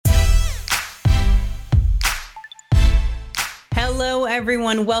Hello,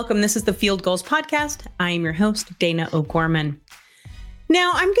 everyone. Welcome. This is the Field Gulls Podcast. I am your host, Dana O'Gorman.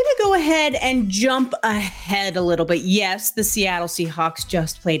 Now, I'm going to go ahead and jump ahead a little bit. Yes, the Seattle Seahawks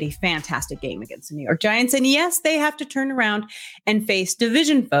just played a fantastic game against the New York Giants. And yes, they have to turn around and face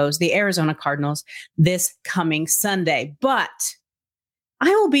division foes, the Arizona Cardinals, this coming Sunday. But I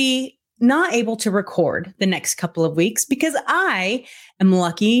will be not able to record the next couple of weeks because I am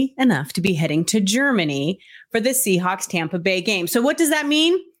lucky enough to be heading to Germany for the Seahawks Tampa Bay game. So what does that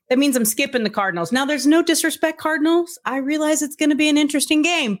mean? That means I'm skipping the Cardinals. Now, there's no disrespect, Cardinals. I realize it's going to be an interesting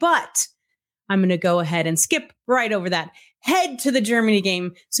game, but I'm going to go ahead and skip right over that. Head to the Germany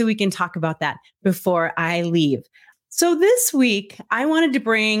game so we can talk about that before I leave. So this week, I wanted to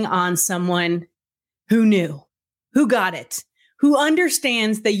bring on someone who knew, who got it, who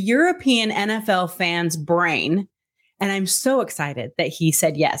understands the European NFL fans' brain. And I'm so excited that he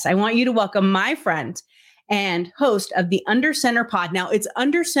said yes. I want you to welcome my friend and host of the Under Center Pod. Now, it's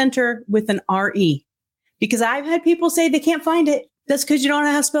Under Center with an R-E, because I've had people say they can't find it. That's because you don't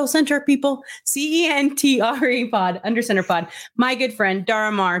know how to spell center, people. C-E-N-T-R-E Pod, Under Center Pod. My good friend,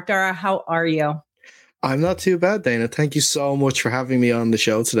 Dara Mar. Dara, how are you? I'm not too bad, Dana. Thank you so much for having me on the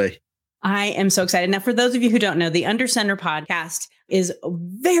show today. I am so excited. Now, for those of you who don't know, the Under Center Podcast is a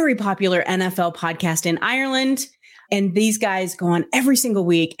very popular NFL podcast in Ireland. And these guys go on every single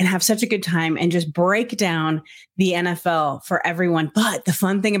week and have such a good time and just break down the NFL for everyone. But the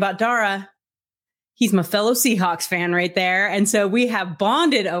fun thing about Dara, he's my fellow Seahawks fan right there. And so we have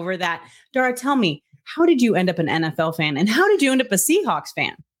bonded over that. Dara, tell me, how did you end up an NFL fan and how did you end up a Seahawks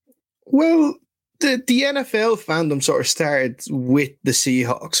fan? Well, the NFL fandom sort of started with the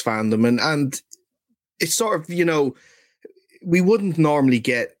Seahawks fandom. And it's sort of, we wouldn't normally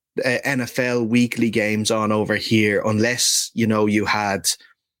get NFL weekly games on over here unless, you had,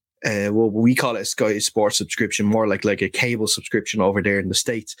 we call it a Sky Sports subscription, more like a cable subscription over there in the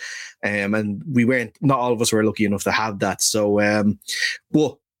States. And not all of us were lucky enough to have that. So,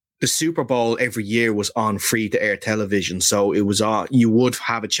 but the Super Bowl every year was on free to air television. So it was on, you would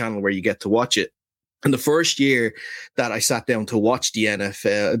have a channel where you get to watch it. And the first year that I sat down to watch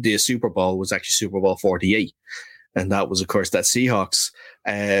the Super Bowl was actually Super Bowl 48. And that was, of course, that Seahawks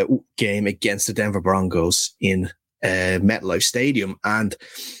game against the Denver Broncos in MetLife Stadium. And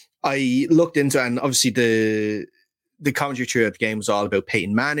I looked into it, and obviously the commentary throughout the game was all about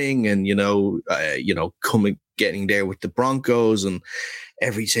Peyton Manning and, getting there with the Broncos and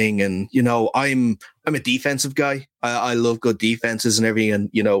everything. And, I'm a defensive guy. I love good defenses and everything.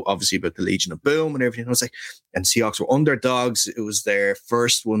 And, obviously about the Legion of Boom and everything. I was like, and Seahawks were underdogs. It was their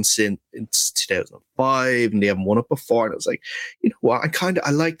first one since 2005 and they haven't won it before. And I was like,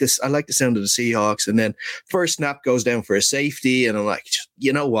 I like this. I like the sound of the Seahawks. And then first snap goes down for a safety. And I'm like,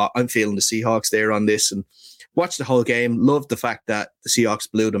 I'm feeling the Seahawks there on this, and watched the whole game. Loved the fact that the Seahawks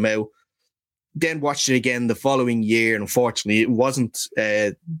blew them out. Then watched it again the following year. And unfortunately, it wasn't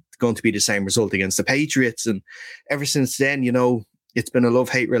going to be the same result against the Patriots. And ever since then, it's been a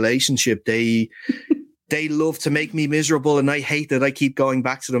love-hate relationship. They love to make me miserable, and I hate that I keep going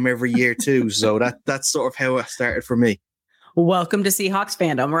back to them every year too. So that's sort of how it started for me. Welcome to Seahawks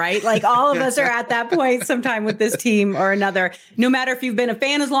fandom, right? Like all of us are at that point sometime with this team or another, no matter if you've been a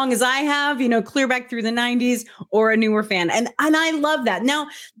fan as long as I have, clear back through the 90s, or a newer fan. And I love that. Now,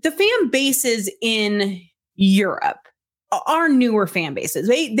 the fan bases in Europe are newer fan bases.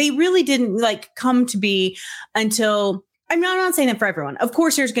 They really didn't come to be until, I'm not saying that for everyone. Of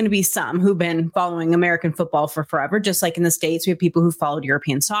course, there's going to be some who've been following American football for forever, just like in the States, we have people who followed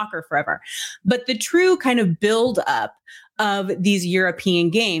European soccer forever. But the true kind of build up of these European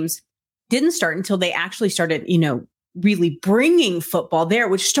games didn't start until they actually started, really bringing football there,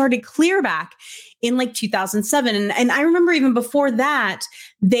 which started clear back in 2007. And I remember even before that,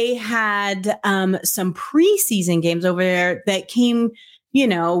 they had some preseason games over there that came,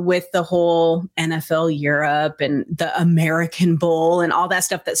 with the whole NFL Europe and the American Bowl and all that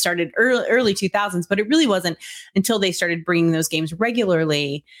stuff that started early 2000s. But it really wasn't until they started bringing those games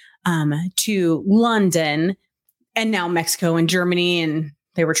regularly to London, and now Mexico and Germany, and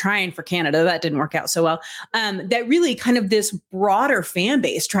they were trying for Canada. That didn't work out so well. That really kind of this broader fan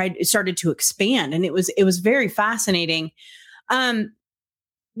base started to expand, and it was very fascinating. When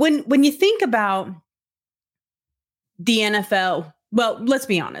you think about the NFL, well, let's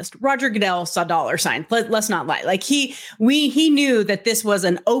be honest. Roger Goodell saw dollar signs. Let's not lie. He knew that this was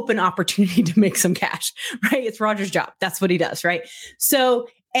an open opportunity to make some cash, right? It's Roger's job. That's what he does, right? So,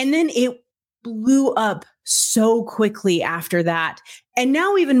 and then blew up so quickly after that. And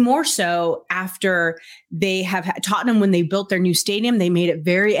now even more so after they have had Tottenham, when they built their new stadium, they made it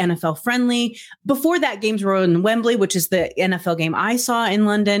very NFL friendly. Before that, games were in Wembley, which is the NFL game I saw in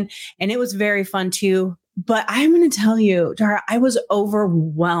London. And it was very fun too. But I'm going to tell you, Dara, I was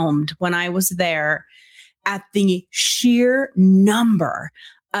overwhelmed when I was there at the sheer number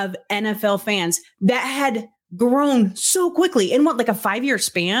of NFL fans that had grown so quickly in like a 5-year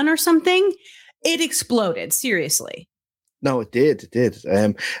span or something. It exploded, seriously. No, it did. It did.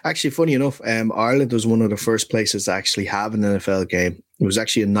 Actually, funny enough, Ireland was one of the first places to actually have an NFL game. It was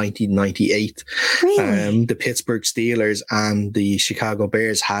actually in 1998. Really? The Pittsburgh Steelers and the Chicago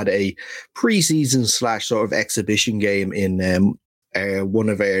Bears had a preseason / sort of exhibition game in one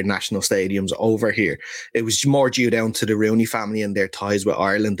of our national stadiums over here. It was more due down to the Rooney family and their ties with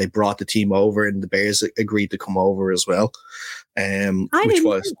Ireland. They brought the team over, and the Bears agreed to come over as well.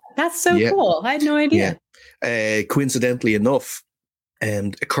 That's so cool. I had no idea. Yeah. Coincidentally enough,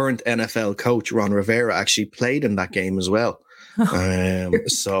 a current NFL coach, Ron Rivera, actually played in that game as well.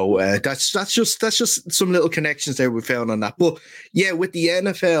 So that's just some little connections there we found on that. But yeah, with the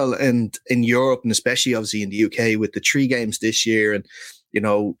NFL and in Europe, and especially obviously in the UK with the 3 games this year, and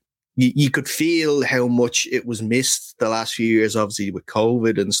you could feel how much it was missed the last few years, obviously with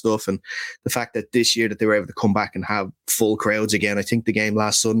COVID and stuff, and the fact that this year that they were able to come back and have full crowds again. I think the game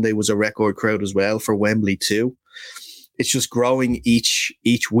last Sunday was a record crowd as well for Wembley too. It's just growing each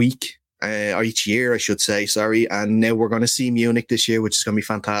week. Or each year, I should say, sorry. And now we're going to see Munich this year, which is going to be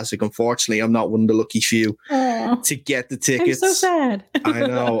fantastic. Unfortunately, I'm not one of the lucky few to get the tickets. I'm so sad.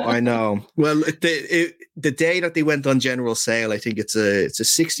 I know. Well, the day that they went on general sale, I think it's a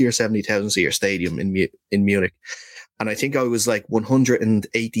 60 or 70,000 seat stadium in Munich. And I think I was like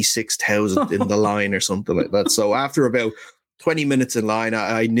 186,000 in the line or something like that. So after about 20 minutes in line,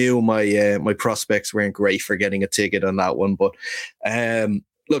 I knew my prospects weren't great for getting a ticket on that one. But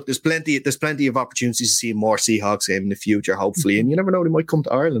look, there's plenty of opportunities to see more Seahawks game in the future, hopefully. And you never know, they might come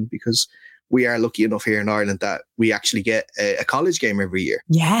to Ireland, because we are lucky enough here in Ireland that we actually get a college game every year.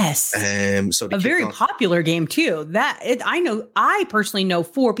 Yes. So a very popular game too. I personally know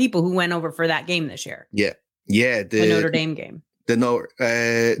 4 people who went over for that game this year. Yeah. The Notre Dame game. No,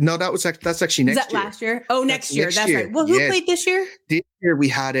 that's actually next year. Is that last year? Oh, next year. That's right. Well, who played this year? This year we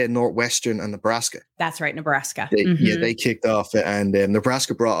had Northwestern and Nebraska. That's right, Nebraska. They kicked off, and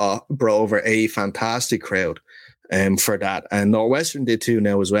Nebraska brought over a fantastic crowd for that, and Northwestern did too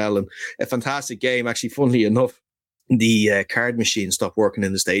now as well, and a fantastic game. Actually, funnily enough, the card machine stopped working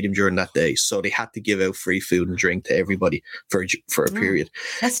in the stadium during that day, so they had to give out free food and drink to everybody for a period.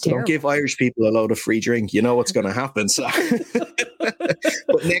 That's terrible. Don't give Irish people a load of free drink. You know what's going to happen. So,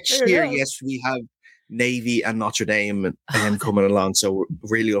 but next year, yes, we have Navy and Notre Dame coming along, so we're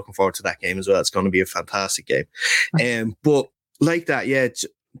really looking forward to that game as well. It's going to be a fantastic game. But like that, yeah,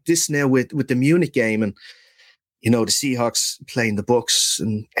 this now with the Munich game and the Seahawks playing the Bucs,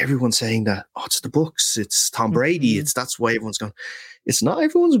 and everyone's saying that, it's the Bucs, it's Tom Brady, that's why everyone's going. It's not.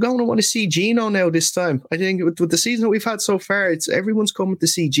 Everyone's going to want to see Geno now this time. I think with the season that we've had so far, everyone's coming to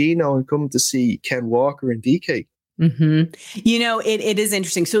see Geno and coming to see Ken Walker and DK. It is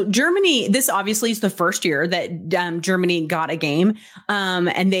interesting. So Germany, this obviously is the first year that Germany got a game,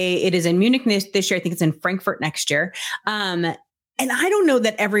 and it is in Munich this year. I think it's in Frankfurt next year. And I don't know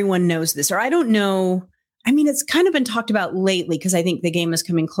that everyone knows this, or I don't know. I mean, it's kind of been talked about lately because I think the game is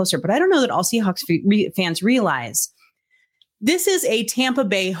coming closer, but I don't know that all Seahawks fans realize this is a Tampa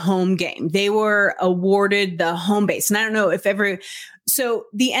Bay home game. They were awarded the home base. And I don't know if so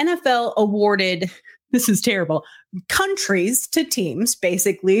the NFL awarded, this is terrible, countries to teams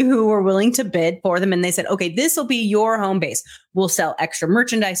basically who were willing to bid for them. And they said, okay, this will be your home base. We'll sell extra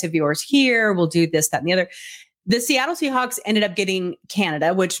merchandise of yours here. We'll do this, that, and the other. The Seattle Seahawks ended up getting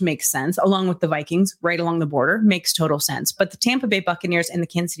Canada, which makes sense, along with the Vikings right along the border, makes total sense. But the Tampa Bay Buccaneers and the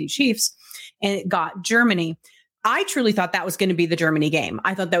Kansas City Chiefs got Germany. I truly thought that was going to be the Germany game.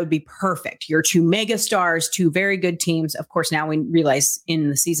 I thought that would be perfect. Your 2 mega stars, 2 very good teams. Of course, now we realize in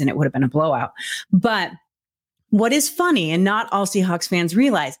the season it would have been a blowout. But what is funny, and not all Seahawks fans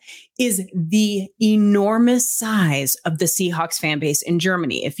realize, is the enormous size of the Seahawks fan base in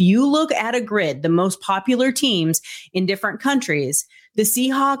Germany. If you look at a grid, the most popular teams in different countries, the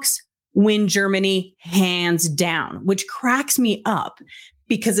Seahawks win Germany hands down, which cracks me up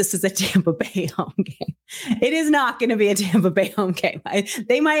because this is a Tampa Bay home game. It is not going to be a Tampa Bay home game.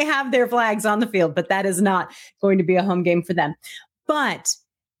 They might have their flags on the field, but that is not going to be a home game for them. But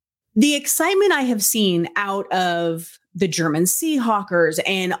the excitement I have seen out of the German Seahawkers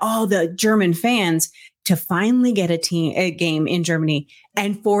and all the German fans to finally get a game in Germany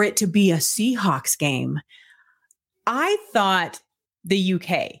and for it to be a Seahawks game. I thought the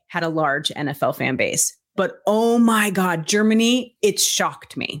UK had a large NFL fan base, but oh my God, Germany, it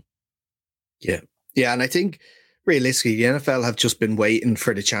shocked me. Yeah. Yeah. And I think realistically, the NFL have just been waiting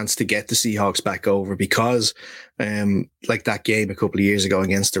for the chance to get the Seahawks back over because, like that game a couple of years ago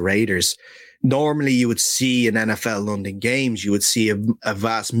against the Raiders, normally you would see in NFL London games, you would see a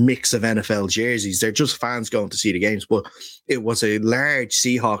vast mix of NFL jerseys. They're just fans going to see the games, but it was a large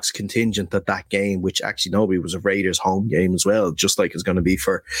Seahawks contingent at that game, which actually nobody was a Raiders home game as well, just like it's going to be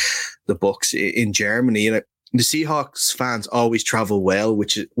for the Bucs in Germany. And the Seahawks fans always travel well,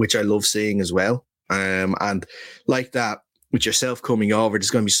 which I love seeing as well. And like that, with yourself coming over, there's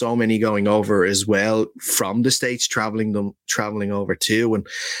going to be so many going over as well from the States, traveling over too.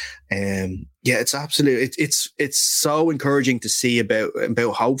 And yeah, it's absolutely, it's so encouraging to see about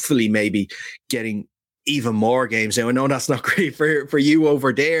hopefully maybe getting even more games. Now, I know that's not great for you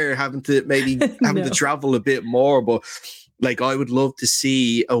over there, having to to travel a bit more, but like I would love to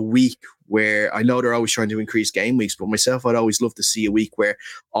see a week where I know they're always trying to increase game weeks, but myself, I'd always love to see a week where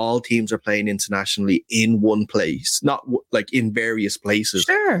all teams are playing internationally in one place, not like in various places.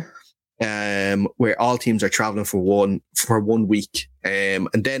 Sure. Where all teams are traveling for one week. And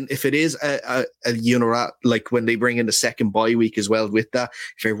then if it is a like when they bring in the second bye week as well with that,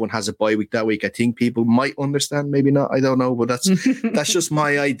 if everyone has a bye week that week, I think people might understand, maybe not. I don't know, but that's just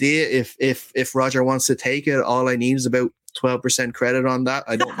my idea. If Roger wants to take it, all I need is about 12% credit on that.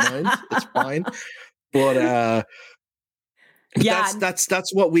 I don't mind. It's fine. But yeah,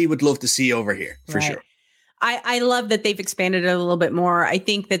 that's what we would love to see over here for sure. I love that they've expanded it a little bit more. I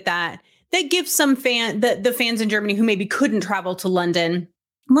think that gives some the fans in Germany who maybe couldn't travel to London.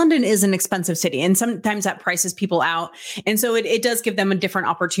 London is an expensive city, and sometimes that prices people out. And so it does give them a different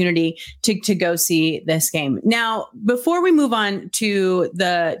opportunity to go see this game. Now, before we move on to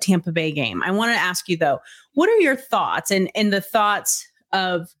the Tampa Bay game, I want to ask you, though, what are your thoughts and the thoughts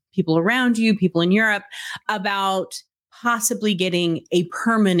of people around you, people in Europe, about possibly getting a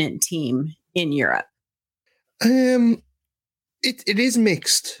permanent team in Europe? It is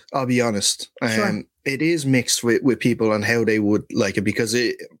mixed, I'll be honest. Sure. It is mixed with people on how they would like it, because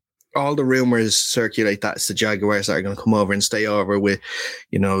all the rumors circulate that it's the Jaguars that are going to come over and stay over with,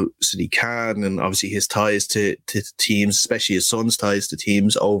 Sadiq Khan, and obviously his ties to teams, especially his son's ties to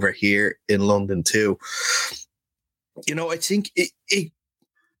teams over here in London too. I think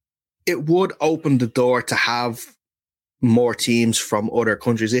it would open the door to have more teams from other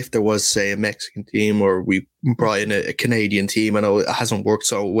countries. If there was, say, a Mexican team, or we brought in a Canadian team. I know it hasn't worked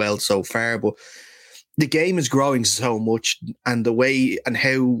so well so far, but the game is growing so much, and the way and how,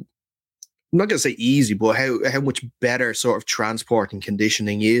 I'm not going to say easy, but how much better sort of transport and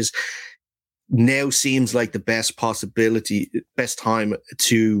conditioning is now seems like the best time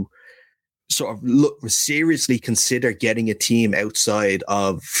to sort of seriously consider getting a team outside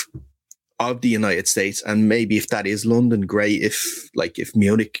of the United States. And maybe if that is London, great. If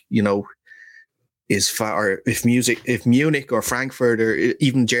Munich, is far, or if Munich or Frankfurt or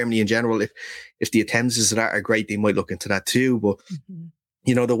even Germany in general, if the attendances of that are great, they might look into that too. But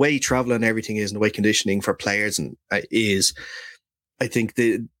the way travel and everything is, and the way conditioning for players is, I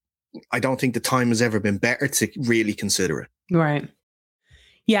don't think the time has ever been better to really consider it. Right.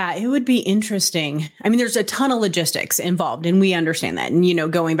 Yeah, it would be interesting. I mean, there's a ton of logistics involved, and we understand that,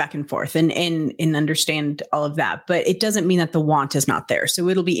 and, going back and forth and understand all of that, but it doesn't mean that the want is not there. So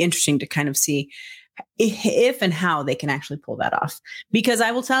it'll be interesting to kind of see if and how they can actually pull that off. Because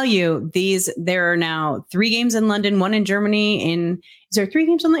I will tell you, there are now 3 games in London, 1 in Germany. Is there 3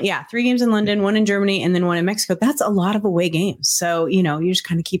 games in London? Yeah, 3 games in London, 1 in Germany, and then 1 in Mexico. That's a lot of away games. So, you just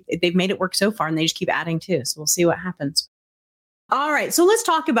kind of they've made it work so far, and they just keep adding too. So we'll see what happens. All right. So let's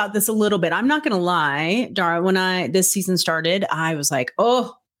talk about this a little bit. I'm not going to lie, Dara, when this season started, I was like,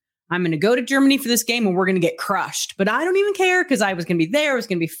 oh, I'm going to go to Germany for this game and we're going to get crushed. But I don't even care, because I was going to be there. It was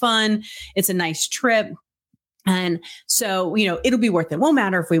going to be fun. It's a nice trip. And so, it'll be worth it. Won't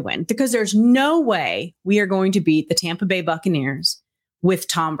matter if we win, because there's no way we are going to beat the Tampa Bay Buccaneers with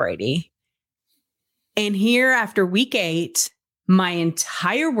Tom Brady. And here, after week 8, my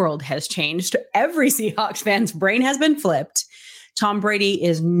entire world has changed. Every Seahawks fan's brain has been flipped. Tom Brady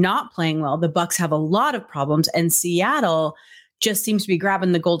is not playing well. The Bucs have a lot of problems, and Seattle just seems to be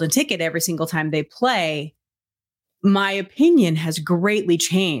grabbing the golden ticket every single time they play. My opinion has greatly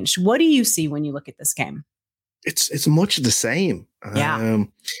changed. What do you see when you look at this game? It's much the same. Yeah.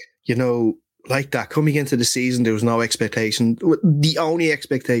 Like that, coming into the season, there was no expectation. The only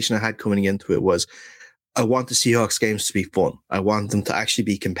expectation I had coming into it was I want the Seahawks games to be fun. I want them to actually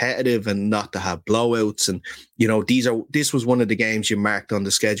be competitive and not to have blowouts. And, this was one of the games you marked on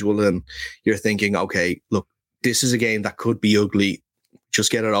the schedule and you're thinking, okay, look, this is a game that could be ugly.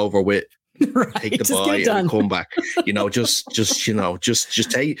 Just get it over with. Right. Take the bye and come back. Just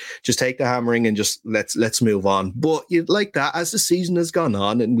take the hammering and just let's move on. But like that, as the season has gone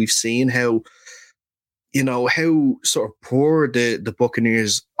on and we've seen how sort of poor the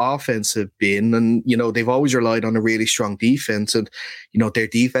Buccaneers offense have been. And, they've always relied on a really strong defense and, their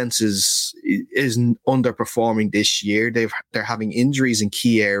defense is underperforming this year. They're having injuries in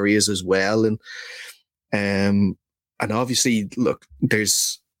key areas as well. And obviously, look,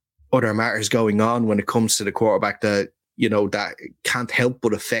 there's other matters going on when it comes to the quarterback that can't help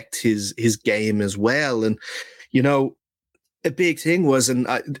but affect his game as well. And, a big thing was, and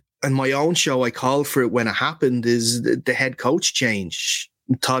my own show, I called for it when it happened, is the head coach change.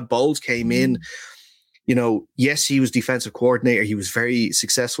 Todd Bowles came in. Yes, he was defensive coordinator. He was very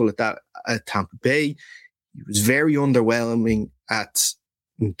successful at that at Tampa Bay. He was very underwhelming at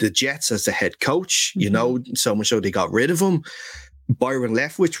the Jets as the head coach, so much so they got rid of him. Byron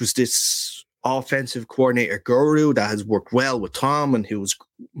Leftwich was this offensive coordinator guru that has worked well with Tom and who was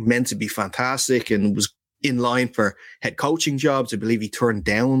meant to be fantastic and was in line for head coaching jobs. I believe he turned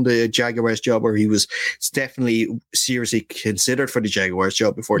down the Jaguars job, or he was definitely seriously considered for the Jaguars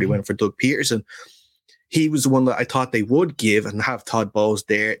job before they went for Doug Peterson. He was the one that I thought they would give and have Todd Bowles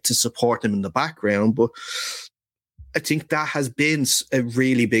there to support them in the background. But I think that has been a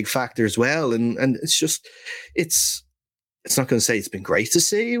really big factor as well. And it's not going to say it's been great to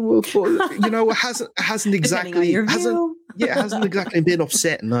see, but it hasn't exactly been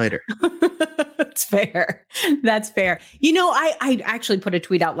upsetting either. That's fair. That's fair. I actually put a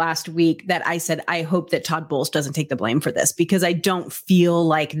tweet out last week that I said, I hope that Todd Bowles doesn't take the blame for this, because I don't feel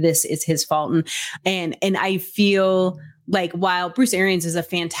like this is his fault. And I feel like while Bruce Arians is a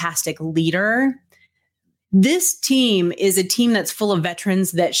fantastic leader, this team is a team that's full of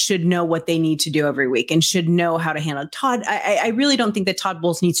veterans that should know what they need to do every week and should know how to handle Todd. I really don't think that Todd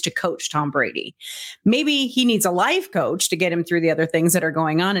Bowles needs to coach Tom Brady. Maybe he needs a life coach to get him through the other things that are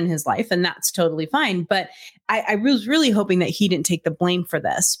going on in his life, and that's totally fine. But I was really hoping that he didn't take the blame for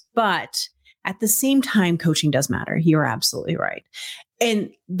this. But at the same time, coaching does matter. You're absolutely right. And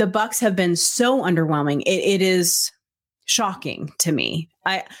the Bucs have been so underwhelming. It is shocking to me.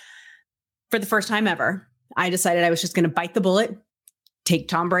 For the first time ever, I decided I was just going to bite the bullet, take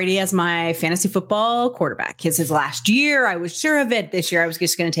Tom Brady as my fantasy football quarterback. It's his last year. I was sure of it. This year, I was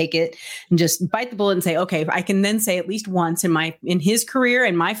just going to take it and just bite the bullet and say, okay, I can then say at least once in his career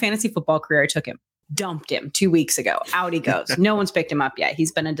and my fantasy football career, I took him, dumped him 2 weeks ago. Out he goes. No one's picked him up yet.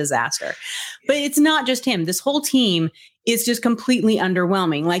 He's been a disaster. But it's not just him. This whole team is just completely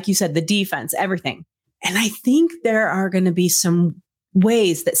underwhelming. Like you said, the defense, everything. And I think there are going to be some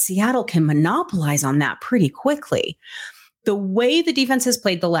ways that Seattle can monopolize on that pretty quickly. The way the defense has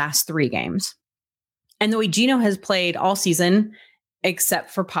played the last 3 games and the way Geno has played all season,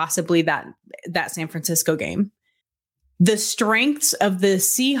 except for possibly that San Francisco game, the strengths of the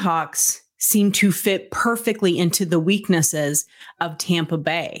Seahawks seem to fit perfectly into the weaknesses of Tampa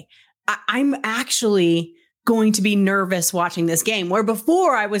Bay. I'm actually going to be nervous watching this game, where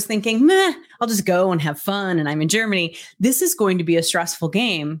before I was thinking, I'll just go and have fun and I'm in Germany. This is going to be a stressful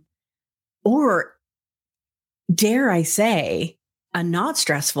game, or dare I say, a not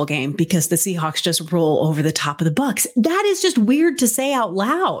stressful game, because the Seahawks just roll over the top of the Bucs. That is just weird to say out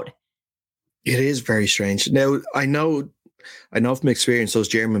loud. It is very strange. Now, I know from experience, those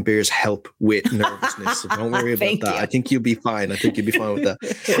German beers help with nervousness. So don't worry about that. I think you'll be fine. with that.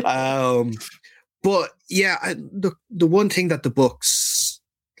 But yeah, the one thing that the Bucs,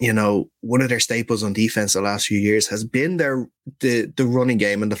 one of their staples on defense the last few years has been the running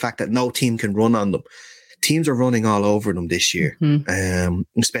game, and the fact that no team can run on them. Teams are running all over them this year. Mm-hmm.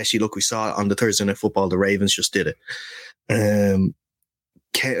 Especially, look, we saw it on the Thursday Night Football. The Ravens just did it.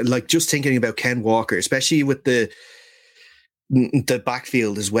 Just thinking about Ken Walker, especially with the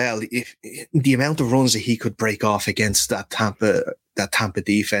backfield as well, if the amount of runs that he could break off against that Tampa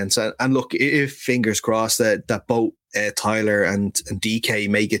defense, and look, if fingers crossed that both Tyler and DK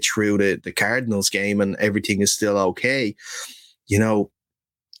make it through the Cardinals game and everything is still okay,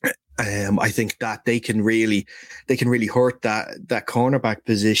 I think that they can really hurt that cornerback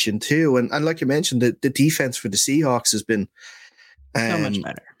position too. And like you mentioned, the defense for the Seahawks has been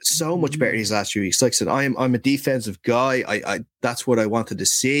so much better these last few weeks. Like I said, I'm a defensive guy. I that's what I wanted to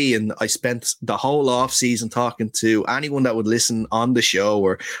see, and I spent the whole off season talking to anyone that would listen on the show,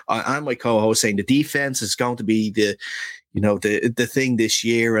 or and my co-host saying the defense is going to be the thing this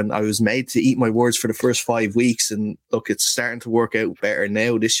year, and I was made to eat my words for the first 5 weeks. And look, it's starting to work out better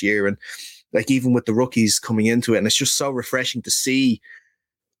now this year. And like, even with the rookies coming into it, and it's just so refreshing to see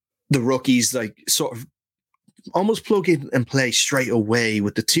the rookies like sort of almost plug in and play straight away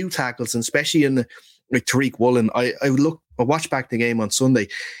with the 2 tackles, and especially in like Tariq Woolen. I watched back the game on Sunday.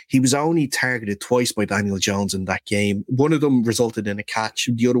 He was only targeted twice by Daniel Jones in that game. One of them resulted in a catch.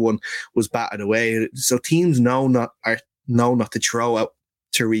 The other one was batted away. So teams know not to throw out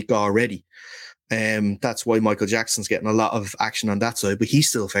Tariq already. That's why Michael Jackson's getting a lot of action on that side, but he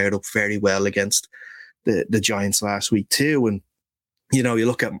still fared up very well against the Giants last week too. And, you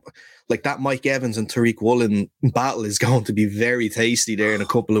look at like that Mike Evans and Tariq Woolen battle is going to be very tasty there in a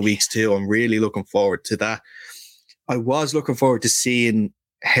couple of weeks too. I'm really looking forward to that. I was looking forward to seeing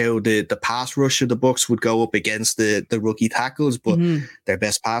how the pass rush of the Bucs would go up against the rookie tackles, but their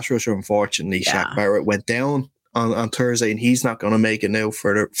best pass rusher, unfortunately, Shaq Barrett, went down on Thursday, and he's not going to make it now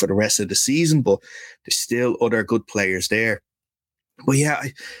for the rest of the season, but there's still other good players there. But yeah,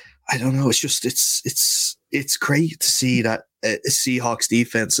 I don't know. It's just, it's great to see that a Seahawks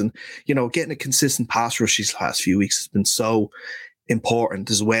defense, and, getting a consistent pass rush these last few weeks has been so important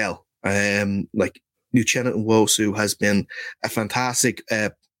as well. Like Uchenna Nwosu has been a fantastic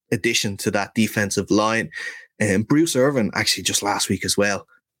addition to that defensive line. And Bruce Irvin actually just last week as well.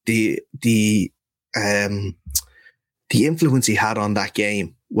 The influence he had on that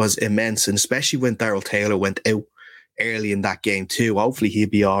game was immense, and especially when Darrell Taylor went out early in that game too. Hopefully he'll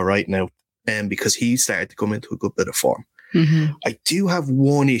be all right now, because he started to come into a good bit of form. I do have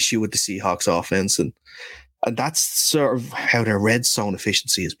one issue with the Seahawks offense, and that's sort of how their red zone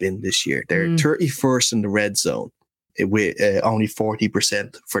efficiency has been this year. They're 31st in the red zone with only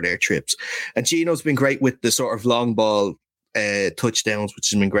 40% for their trips. And Gino's been great with the sort of long ball touchdowns, which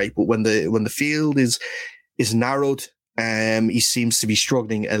has been great. But when the field is narrowed, he seems to be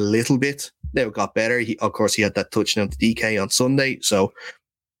struggling a little bit. Now it got better. He had that touchdown to DK on Sunday, so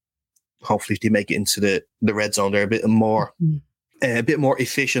hopefully they make it into the red zone. They're a bit more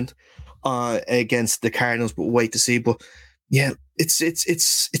efficient against the Cardinals, but wait to see. But yeah,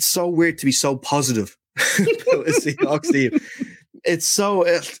 it's so weird to be so positive about a Seahawks team. It's so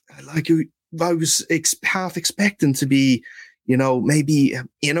like I was half expecting to be, maybe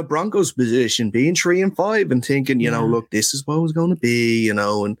in a Broncos position, being 3-5 and thinking, look, this is what it was going to be,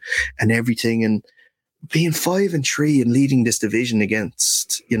 and everything, and being 5-3 and leading this division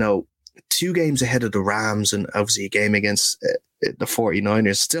against, 2 games ahead of the Rams, and obviously a game against the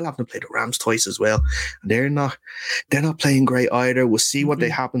 49ers. Still having to play the Rams twice as well. And they're not playing great either. We'll see what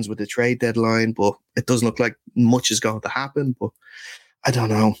happens with the trade deadline, but it doesn't look like much is going to happen. But I don't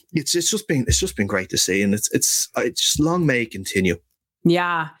know. It's just been great to see, and it's just long may it continue.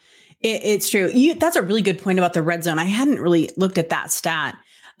 Yeah, it's true. That's a really good point about the red zone. I hadn't really looked at that stat.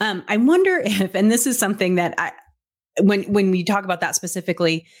 I wonder if, and this is something that when we talk about that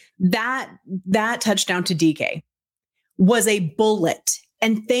specifically, that touchdown to DK was a bullet.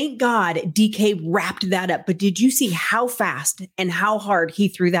 And thank God DK wrapped that up. But did you see how fast and how hard he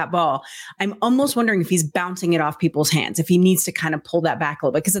threw that ball? I'm almost wondering if he's bouncing it off people's hands, if he needs to kind of pull that back a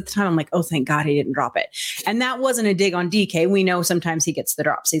little bit. Because at the time, I'm like, oh, thank God he didn't drop it. And that wasn't a dig on DK. We know sometimes he gets the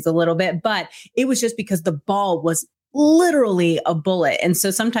dropsies a little bit, but it was just because the ball was literally a bullet. And so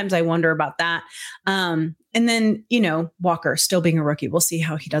sometimes I wonder about that. And then, Walker still being a rookie, we'll see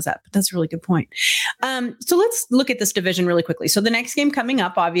how he does that. But that's a really good point. So let's look at this division really quickly. So the next game coming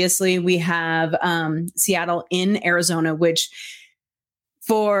up, obviously, we have Seattle in Arizona, which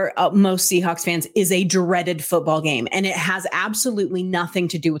for most Seahawks fans is a dreaded football game. And it has absolutely nothing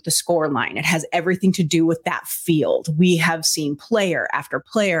to do with the score line. It has everything to do with that field. We have seen player after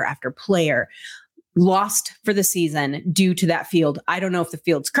player after player lost for the season due to that field. I don't know if the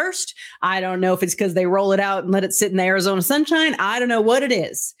field's cursed. I don't know if it's because they roll it out and let it sit in the Arizona sunshine. I don't know what it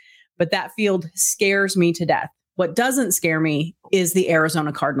is, but that field scares me to death. What doesn't scare me is the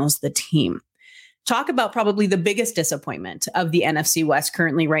Arizona Cardinals, the team. Talk about probably the biggest disappointment of the NFC West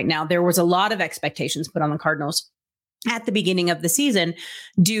currently right now. There was a lot of expectations put on the Cardinals at the beginning of the season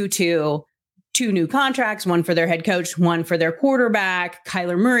due to 2 new contracts, one for their head coach, one for their quarterback.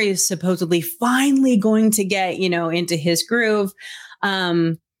 Kyler Murray is supposedly finally going to get, into his groove.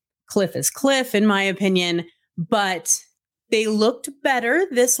 Cliff is Cliff, in my opinion, but they looked better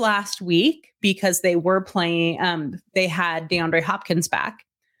this last week because they were playing. They had DeAndre Hopkins back,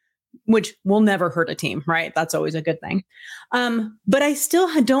 which will never hurt a team, right? That's always a good thing. But I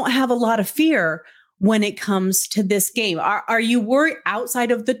still don't have a lot of fear when it comes to this game. Are you worried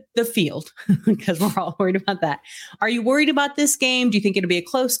outside of the field? Because we're all worried about that. Are you worried about this game? Do you think it'll be a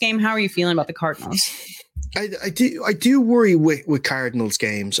close game? How are you feeling about the Cardinals? I do worry with Cardinals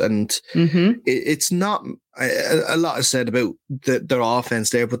games, and it's not a lot is said about their offense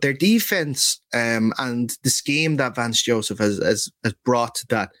there, but their defense and the scheme that Vance Joseph has brought to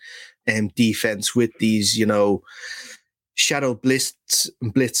that defense with these, shadow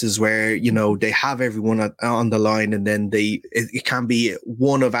blitzes where, they have everyone on the line, and then it can be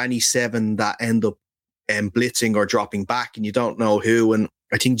one of any 7 that end up blitzing or dropping back, and you don't know who. And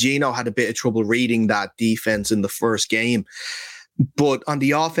I think Geno had a bit of trouble reading that defense in the first game. But on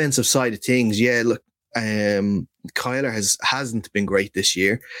the offensive side of things, yeah, look, Kyler hasn't been great this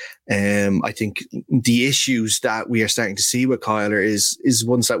year. I think the issues that we are starting to see with Kyler is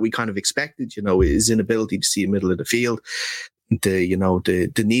ones that we kind of expected, his inability to see the middle of the field.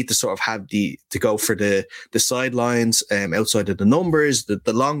 The need to sort of have to go for the sidelines, outside of the numbers, the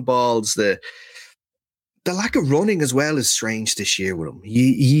long balls, the lack of running as well is strange this year with him.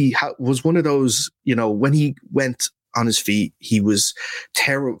 He was one of those, when he went on his feet, he was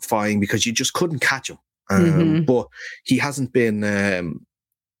terrifying because you just couldn't catch him. But he hasn't been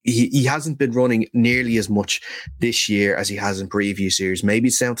he hasn't been running nearly as much this year as he has in previous years. Maybe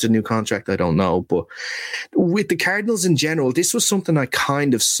it's down to the new contract, I don't know. But with the Cardinals in general, this was something I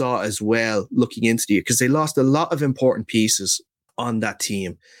kind of saw as well looking into the year, because they lost a lot of important pieces on that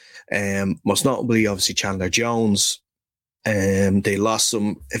team. Most notably, obviously, Chandler Jones. They lost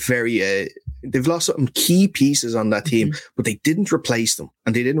some they've lost some key pieces on that team, but they didn't replace them,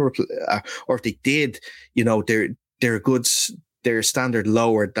 and they didn't or if they did, their standard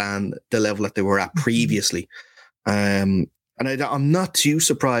lower than the level that they were at previously. And I'm not too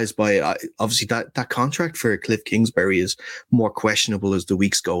surprised by it. Obviously, that contract for Cliff Kingsbury is more questionable as the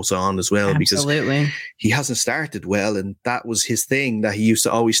weeks goes on as well. Absolutely. Because he hasn't started well, and that was his thing, that he used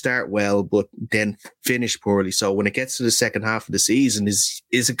to always start well but then finish poorly. So when it gets to the second half of the season, is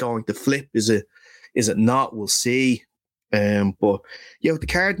it going to flip? Is it not? We'll see. But with the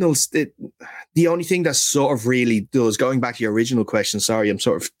Cardinals, the only thing that sort of really does, going back to your original question, sorry, I'm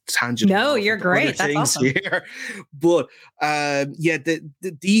sort of tangent. No, you're great. That's awesome. Here. But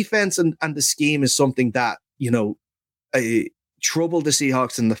the defense and the scheme is something that, troubled the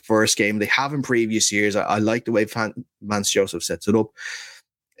Seahawks in the first game. They have in previous years. I like the way Vance Joseph sets it up.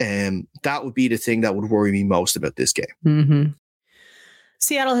 That would be the thing that would worry me most about this game.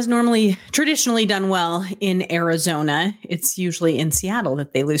 Seattle has traditionally done well in Arizona. It's usually in Seattle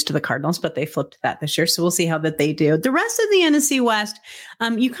that they lose to the Cardinals, but they flipped that this year. So we'll see how that they do. The rest of the NFC West,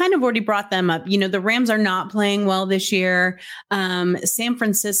 you kind of already brought them up. The Rams are not playing well this year. San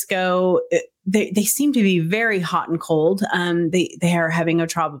Francisco, they seem to be very hot and cold. They are having a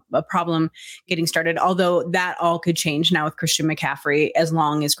problem getting started, although that all could change now with Christian McCaffrey, as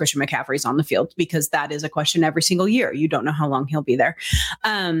long as Christian McCaffrey's on the field, because that is a question every single year. You don't know how long he'll be there.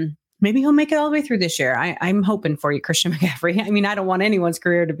 Maybe he'll make it all the way through this year. I'm hoping for you, Christian McCaffrey. I mean, I don't want anyone's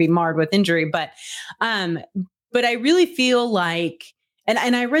career to be marred with injury, but I really feel like,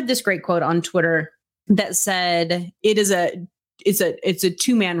 and I read this great quote on Twitter that said it's a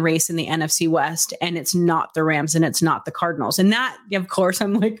two-man race in the NFC West, and it's not the Rams and it's not the Cardinals. And that, of course,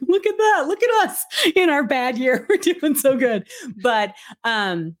 I'm like, look at that. Look at us in our bad year. We're doing so good. But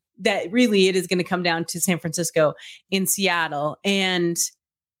that really it is going to come down to San Francisco in Seattle. And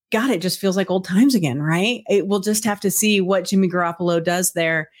God, it just feels like old times again, right? We'll just have to see what Jimmy Garoppolo does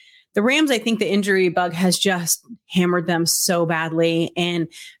there. The Rams, I think the injury bug has just hammered them so badly. And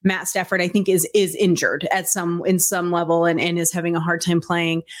Matt Stafford, I think, is injured in some level and is having a hard time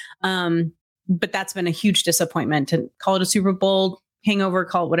playing. But that's been a huge disappointment. To call it a Super Bowl hangover,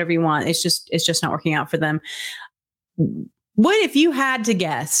 call it whatever you want. It's just not working out for them. What if you had to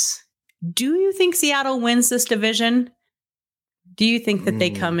guess? Do you think Seattle wins this division? Do you think that they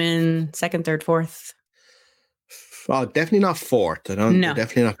come in second, third, fourth? Oh, definitely not fourth. They're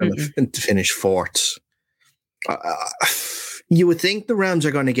definitely not going to finish fourth. You would think the Rams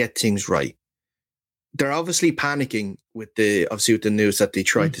are going to get things right. They're obviously panicking with the news that they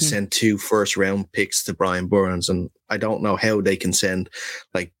tried to send 2 first-round picks to Brian Burns, and I don't know how they can send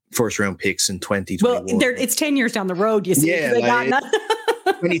first-round picks in 2021. Well, it's 10 years down the road, you see. Yeah,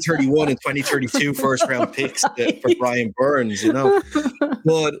 2031 and 2032 first-round picks for Brian Burns,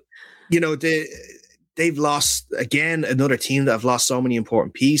 But, they've lost, again, another team that have lost so many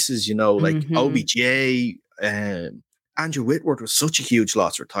important pieces, OBJ. Andrew Whitworth was such a huge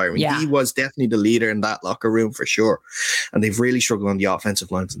loss retiring. Yeah. He was definitely the leader in that locker room for sure. And they've really struggled on the offensive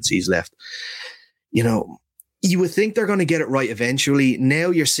line since he's left. You would think they're going to get it right eventually. Now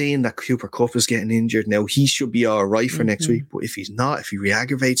you're seeing that Cooper Kupp is getting injured. Now he should be all right for next week. But if he's not, if he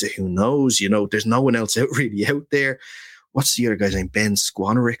re-aggravates it, who knows? There's no one else really out there. what's the other guy's name? Ben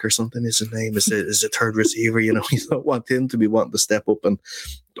Squanerick or something is his name, is a third receiver. You don't want him to be wanting to step up. And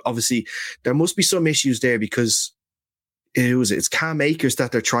obviously there must be some issues there because it's Cam Akers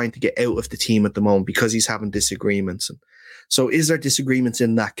that they're trying to get out of the team at the moment because he's having disagreements. And so is there disagreements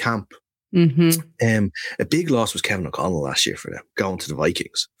in that camp? Mm-hmm. A big loss was Kevin O'Connell last year for them, going to the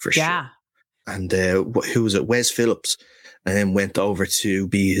Vikings for sure. And who was it? Wes Phillips, and then went over to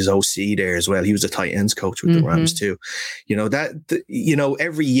be his OC there as well. He was a tight ends coach with the Rams too.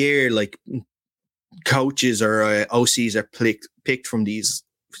 Every year, like coaches or OCs are picked from these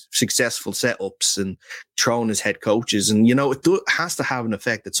successful setups and thrown as head coaches. And, it has to have an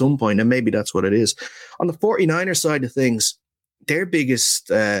effect at some point. And maybe that's what it is. On the 49ers side of things, their biggest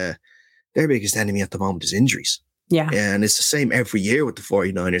enemy at the moment is injuries. Yeah. And it's the same every year with the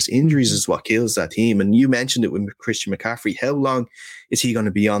 49ers. Injuries is what kills that team. And you mentioned it with Christian McCaffrey. How long is he going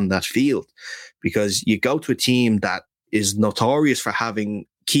to be on that field? Because you go to a team that is notorious for having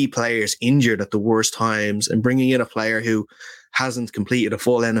key players injured at the worst times and bringing in a player who hasn't completed a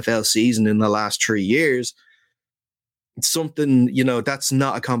full NFL season in the last 3 years. It's something, that's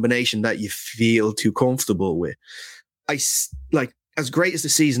not a combination that you feel too comfortable with. As great as the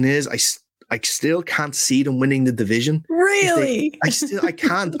season is, I still can't see them winning the division. Really? I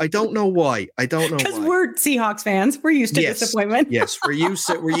can't. I don't know why. Because we're Seahawks fans. We're used to disappointment. Yes, we're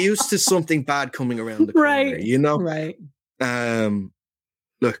used to something bad coming around the corner. Right.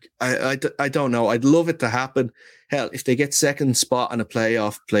 Look, I don't know. I'd love it to happen. Hell, if they get second spot in a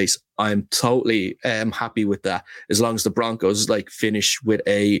playoff place, I'm totally happy with that. As long as the Broncos finish with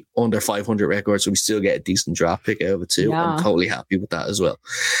a under 500 record, so we still get a decent draft pick out of it too. Yeah. I'm totally happy with that as well.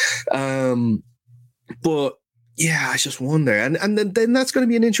 But yeah, I just wonder, and then that's going to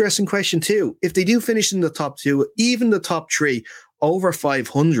be an interesting question too. If they do finish in the top two, even the top three over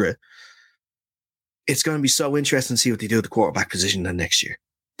 500, it's going to be so interesting to see what they do at the quarterback position then next year.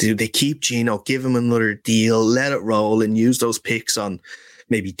 Do they keep Geno, give him another deal, let it roll, and use those picks on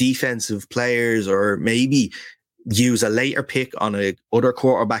maybe defensive players, or maybe use a later pick on a other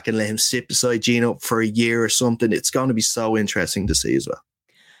quarterback and let him sit beside Geno for a year or something? It's going to be so interesting to see as well.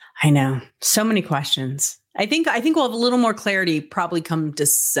 I know. So many questions. I think we'll have a little more clarity probably come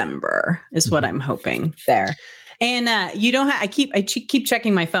December is what I'm hoping there. And you don't have, I keep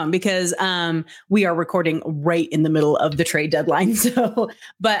checking my phone because we are recording right in the middle of the trade deadline. So,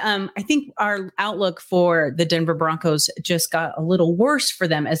 but I think our outlook for the Denver Broncos just got a little worse for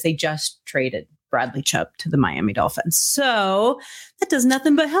them as they just traded Bradley Chubb to the Miami Dolphins. So that does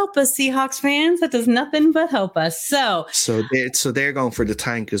nothing but help us, Seahawks fans. That does nothing but help us. So they're going for the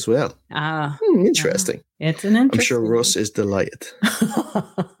tank as well. Interesting. It's an interesting. I'm sure Russ is delighted.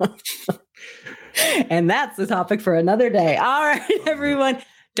 And that's the topic for another day. All right, everyone.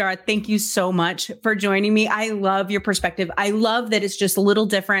 Dara, thank you so much for joining me. I love your perspective. I love that it's just a little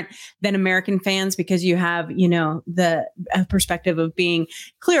different than American fans because you have, the perspective of being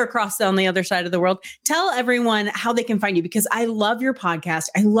clear across on the other side of the world. Tell everyone how they can find you because I love your podcast.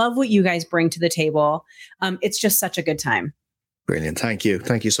 I love what you guys bring to the table. It's just such a good time. Brilliant. Thank you.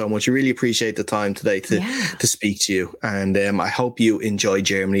 Thank you so much. I really appreciate the time today to speak to you. And I hope you enjoy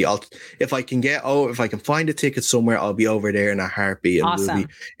Germany. If I can find a ticket somewhere, I'll be over there in a heartbeat and awesome. We'll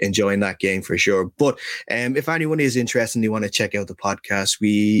be enjoying that game for sure. But if anyone is interested and you want to check out the podcast,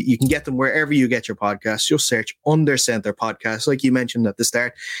 you can get them wherever you get your podcasts. Just search Under Center Podcast, like you mentioned at the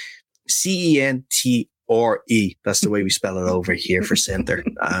start. CENTRE. That's the way we spell it over here for center.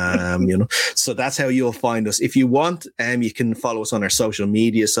 So that's how you'll find us. If you want, you can follow us on our social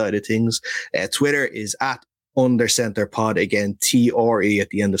media side of things. Twitter is at Under Center Pod, again, TRE at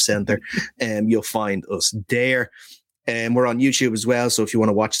the end of center. You'll find us there. We're on YouTube as well. So if you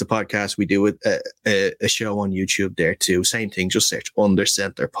want to watch the podcast, we do a show on YouTube there too. Same thing, just search Under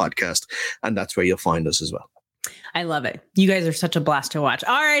Center Podcast, and that's where you'll find us as well. I love it. You guys are such a blast to watch.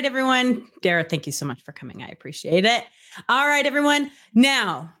 All right, everyone. Dara, thank you so much for coming. I appreciate it. All right, everyone.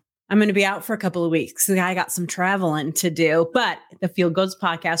 Now, I'm going to be out for a couple of weeks. I got some traveling to do, but the Field Goals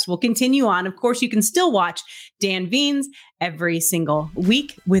podcast will continue on. Of course, you can still watch Dan Veens every single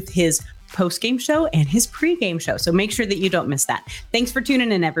week with his post-game show and his pre-game show. So make sure that you don't miss that. Thanks for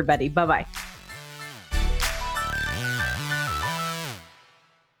tuning in, everybody. Bye-bye.